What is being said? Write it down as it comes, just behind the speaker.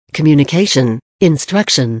communication,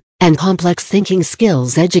 instruction, and complex thinking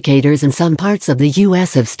skills. Educators in some parts of the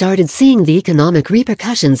U.S. have started seeing the economic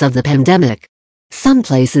repercussions of the pandemic. Some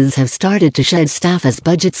places have started to shed staff as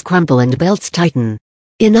budgets crumble and belts tighten.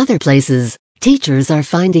 In other places, teachers are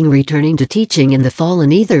finding returning to teaching in the fall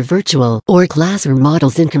in either virtual or classroom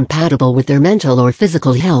models incompatible with their mental or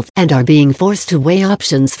physical health and are being forced to weigh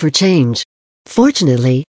options for change.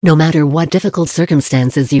 Fortunately, no matter what difficult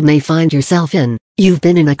circumstances you may find yourself in, you've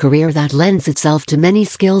been in a career that lends itself to many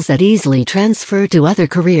skills that easily transfer to other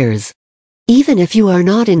careers. Even if you are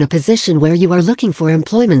not in a position where you are looking for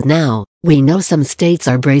employment now, we know some states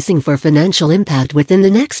are bracing for financial impact within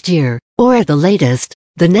the next year, or at the latest,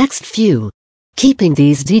 the next few. Keeping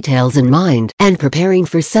these details in mind and preparing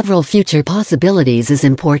for several future possibilities is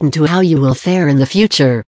important to how you will fare in the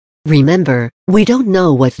future. Remember, we don't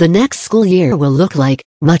know what the next school year will look like,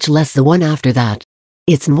 much less the one after that.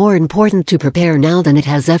 It's more important to prepare now than it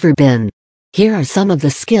has ever been. Here are some of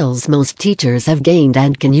the skills most teachers have gained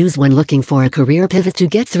and can use when looking for a career pivot to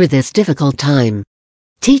get through this difficult time.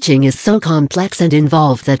 Teaching is so complex and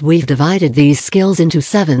involved that we've divided these skills into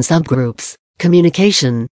 7 subgroups: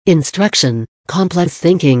 communication, instruction, complex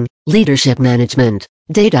thinking, leadership management,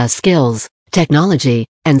 data skills, technology,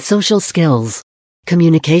 and social skills.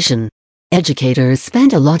 Communication. Educators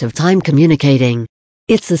spend a lot of time communicating.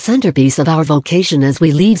 It's the centerpiece of our vocation as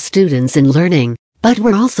we lead students in learning, but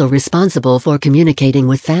we're also responsible for communicating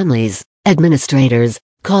with families, administrators,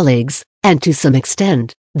 colleagues, and to some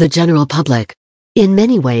extent, the general public. In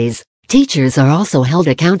many ways, teachers are also held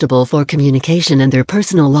accountable for communication in their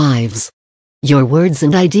personal lives. Your words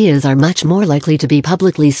and ideas are much more likely to be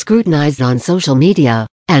publicly scrutinized on social media,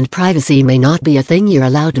 and privacy may not be a thing you're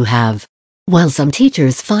allowed to have. While some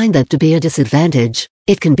teachers find that to be a disadvantage,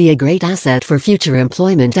 it can be a great asset for future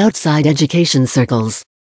employment outside education circles.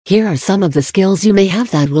 Here are some of the skills you may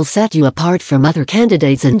have that will set you apart from other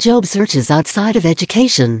candidates in job searches outside of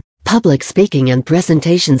education. Public speaking and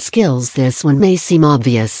presentation skills. This one may seem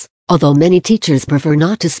obvious, although many teachers prefer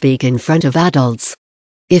not to speak in front of adults.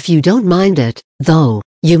 If you don't mind it, though,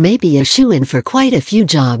 you may be a shoo-in for quite a few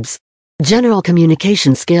jobs. General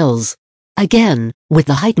communication skills. Again, with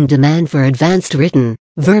the heightened demand for advanced written,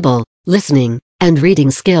 verbal, listening, and reading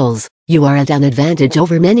skills, you are at an advantage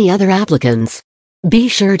over many other applicants. Be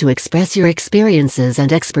sure to express your experiences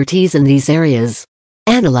and expertise in these areas.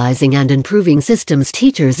 Analyzing and improving systems.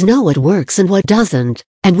 Teachers know what works and what doesn't,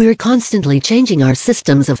 and we're constantly changing our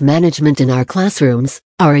systems of management in our classrooms,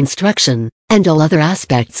 our instruction, and all other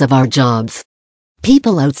aspects of our jobs.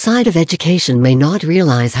 People outside of education may not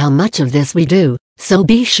realize how much of this we do, so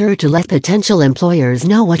be sure to let potential employers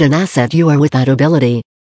know what an asset you are with that ability.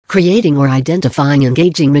 Creating or identifying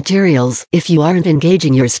engaging materials. If you aren't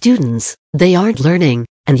engaging your students, they aren't learning,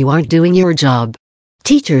 and you aren't doing your job.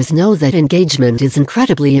 Teachers know that engagement is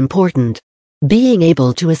incredibly important. Being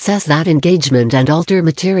able to assess that engagement and alter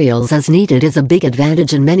materials as needed is a big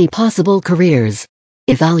advantage in many possible careers.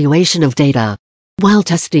 Evaluation of data. While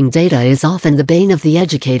testing data is often the bane of the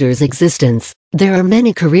educator's existence, there are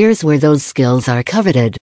many careers where those skills are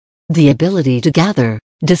coveted. The ability to gather,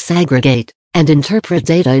 disaggregate, and interpret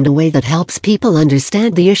data in a way that helps people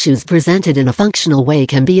understand the issues presented in a functional way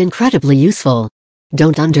can be incredibly useful.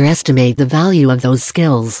 Don't underestimate the value of those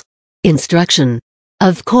skills. Instruction.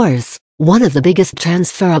 Of course, one of the biggest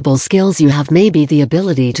transferable skills you have may be the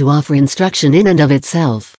ability to offer instruction in and of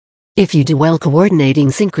itself. If you do well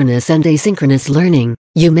coordinating synchronous and asynchronous learning,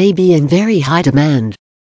 you may be in very high demand.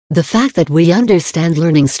 The fact that we understand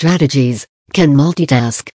learning strategies, can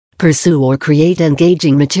multitask, pursue or create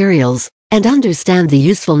engaging materials, and understand the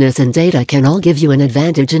usefulness in data can all give you an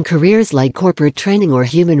advantage in careers like corporate training or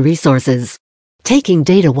human resources. Taking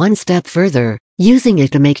data one step further, using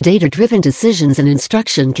it to make data-driven decisions in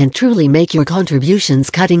instruction can truly make your contributions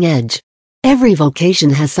cutting edge. Every vocation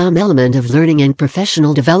has some element of learning and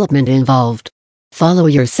professional development involved. Follow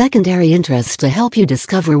your secondary interests to help you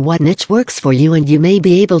discover what niche works for you, and you may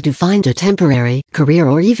be able to find a temporary career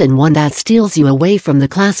or even one that steals you away from the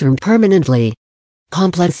classroom permanently.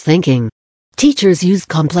 Complex thinking. Teachers use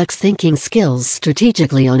complex thinking skills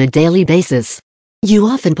strategically on a daily basis. You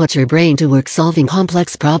often put your brain to work solving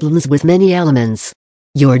complex problems with many elements.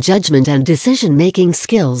 Your judgment and decision-making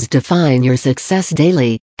skills define your success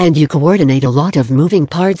daily, and you coordinate a lot of moving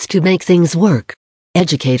parts to make things work.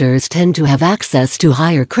 Educators tend to have access to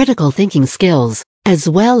higher critical thinking skills, as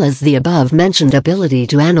well as the above-mentioned ability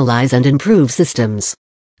to analyze and improve systems.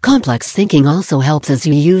 Complex thinking also helps as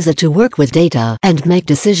you use it to work with data and make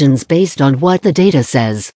decisions based on what the data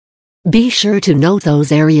says. Be sure to note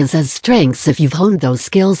those areas as strengths if you've honed those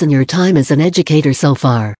skills in your time as an educator so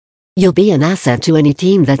far. You'll be an asset to any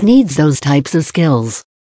team that needs those types of skills.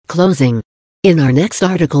 Closing. In our next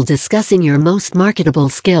article discussing your most marketable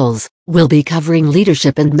skills, we'll be covering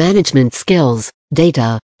leadership and management skills,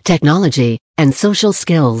 data, technology, and social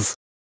skills.